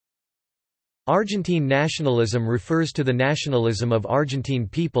Argentine nationalism refers to the nationalism of Argentine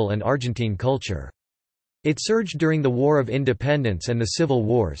people and Argentine culture. It surged during the War of Independence and the Civil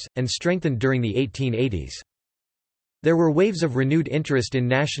Wars, and strengthened during the 1880s. There were waves of renewed interest in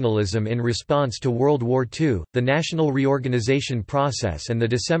nationalism in response to World War II, the national reorganization process and the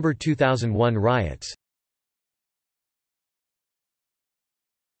December 2001 riots.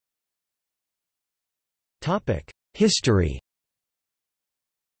 History.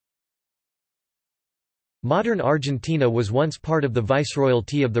 Modern Argentina was once part of the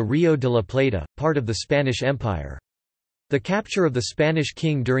Viceroyalty of the Rio de la Plata, part of the Spanish Empire. The capture of the Spanish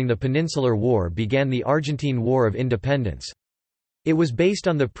king during the Peninsular War began the Argentine War of Independence. It was based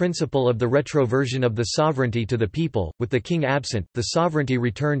on the principle of the retroversion of the sovereignty to the people. With the king absent, the sovereignty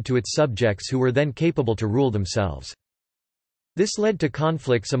returned to its subjects who were then capable to rule themselves. This led to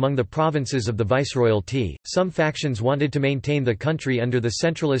conflicts among the provinces of the Viceroyalty. Some factions wanted to maintain the country under the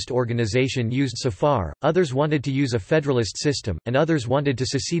centralist organization used so far, others wanted to use a federalist system, and others wanted to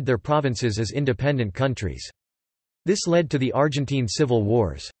secede their provinces as independent countries. This led to the Argentine Civil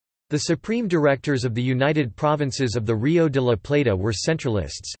Wars. The supreme directors of the United Provinces of the Rio de la Plata were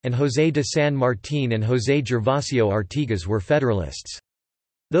centralists, and José de San Martín and José Gervasio Artigas were federalists.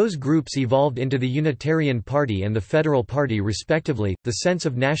 Those groups evolved into the Unitarian Party and the Federal Party respectively. The sense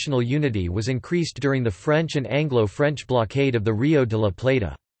of national unity was increased during the French and Anglo-French blockade of the Rio de la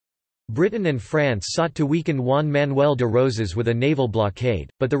Plata. Britain and France sought to weaken Juan Manuel de Rosas with a naval blockade,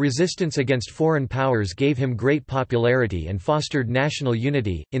 but the resistance against foreign powers gave him great popularity and fostered national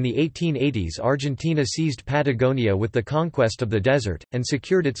unity. In the 1880s, Argentina seized Patagonia with the conquest of the desert, and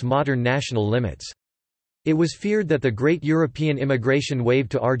secured its modern national limits. It was feared that the great European immigration wave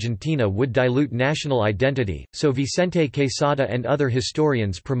to Argentina would dilute national identity, so Vicente Quesada and other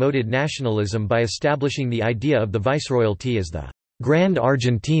historians promoted nationalism by establishing the idea of the Viceroyalty as the Grand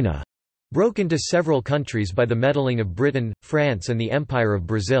Argentina, broke into several countries by the meddling of Britain, France and the Empire of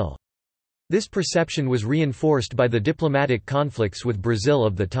Brazil. This perception was reinforced by the diplomatic conflicts with Brazil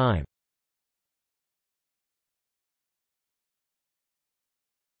of the time.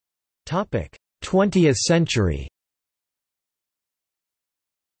 Topic: 20th century.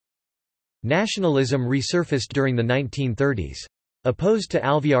 Nationalism resurfaced during the 1930s. Opposed to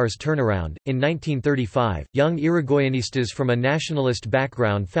Alvear's turnaround, in 1935, young Irigoyenistas from a nationalist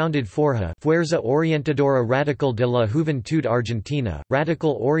background founded FORJA, Fuerza Orientadora Radical de la Juventud Argentina,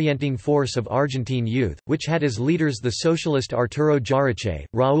 Radical Orienting Force of Argentine Youth, which had as leaders the socialist Arturo Jarache,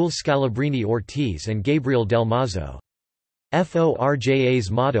 Raúl Scalabrini Ortiz and Gabriel del Mazo. FORJA's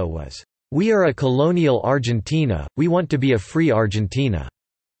motto was, "We are a colonial Argentina, we want to be a free Argentina."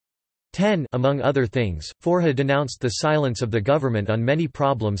 Among other things, FORJA denounced the silence of the government on many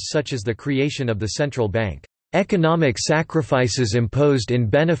problems such as the creation of the central bank, economic sacrifices imposed in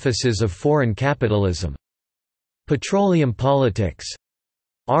benefices of foreign capitalism, petroleum politics,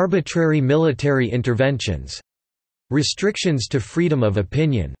 arbitrary military interventions, restrictions to freedom of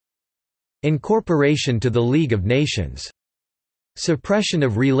opinion, incorporation to the League of Nations, suppression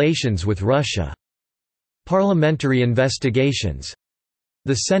of relations with Russia, parliamentary investigations,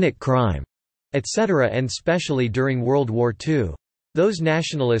 the Senate crime, etc. and especially during World War II. Those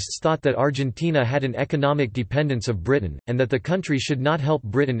nationalists thought that Argentina had an economic dependence of Britain, and that the country should not help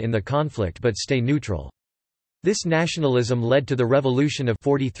Britain in the conflict but stay neutral. This nationalism led to the Revolution of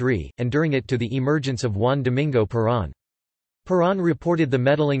 '43, and during it to the emergence of Juan Domingo Perón. Perón reported the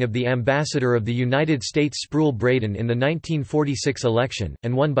meddling of the ambassador of the United States Sproul Braden in the 1946 election,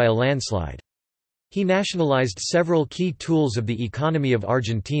 and won by a landslide. He nationalized several key tools of the economy of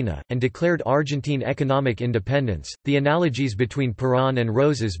Argentina, and declared Argentine economic independence. The analogies between Perón and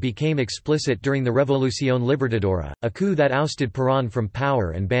Rosas became explicit during the Revolución Libertadora, a coup that ousted Perón from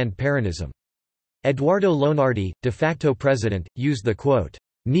power and banned Peronism. Eduardo Lonardi, de facto president, used the quote,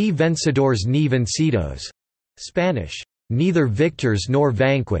 "Ni vencedores ni vencidos," Spanish, "neither victors nor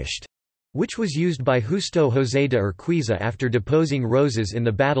vanquished," which was used by Justo José de Urquiza after deposing Rosas in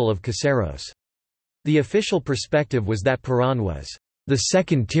the Battle of Caseros. The official perspective was that Perón was the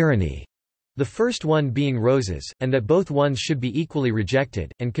second tyranny, the first one being Rosas, and that both ones should be equally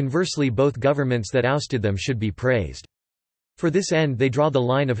rejected, and conversely both governments that ousted them should be praised. For this end they draw the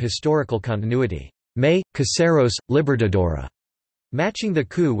line of historical continuity, May, Caseros, Libertadora, matching the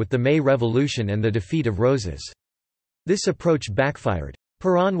coup with the May Revolution and the defeat of Rosas. This approach backfired.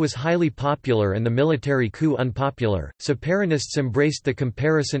 Perón was highly popular and the military coup unpopular, so Peronists embraced the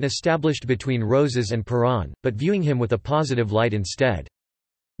comparison established between Rosas and Perón, but viewing him with a positive light instead.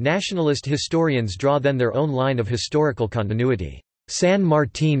 Nationalist historians draw then their own line of historical continuity. San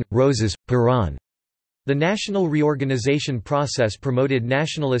Martín, Rosas, Perón. The national reorganization process promoted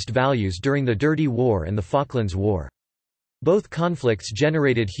nationalist values during the Dirty War and the Falklands War. Both conflicts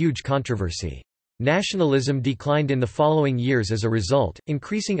generated huge controversy. Nationalism declined in the following years as a result,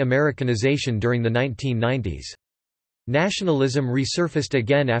 increasing Americanization during the 1990s. Nationalism resurfaced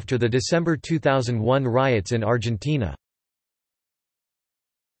again after the December 2001 riots in Argentina.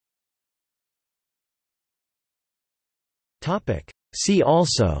 See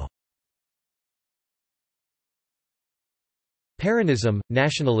also: Peronism,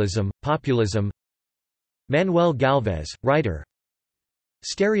 nationalism, populism. Manuel Galvez, writer.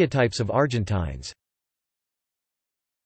 Stereotypes of Argentines.